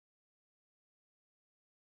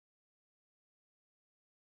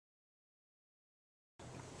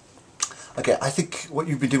Okay, I think what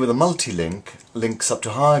you've been doing with a multi-link links up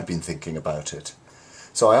to how I've been thinking about it.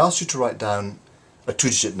 So I asked you to write down a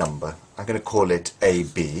two-digit number. I'm going to call it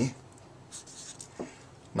AB.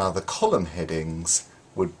 Now the column headings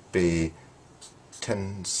would be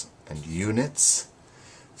tens and units.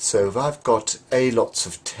 So if I've got A lots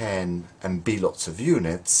of 10 and B lots of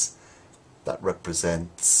units, that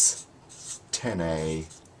represents 10A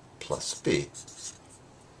plus B.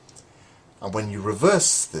 And when you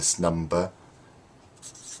reverse this number,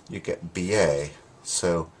 you get BA.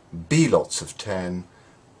 So B lots of 10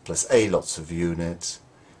 plus A lots of units,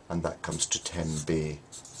 and that comes to 10B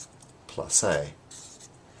plus A.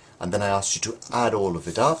 And then I asked you to add all of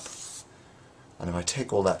it up, and if I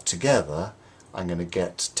take all that together, I'm going to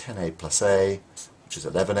get 10A plus A, which is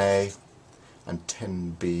 11A, and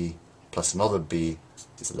 10B plus another B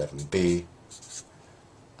is 11B,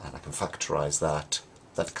 and I can factorise that.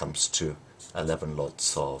 That comes to 11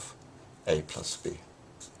 lots of A plus B,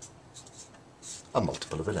 a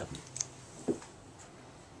multiple of 11.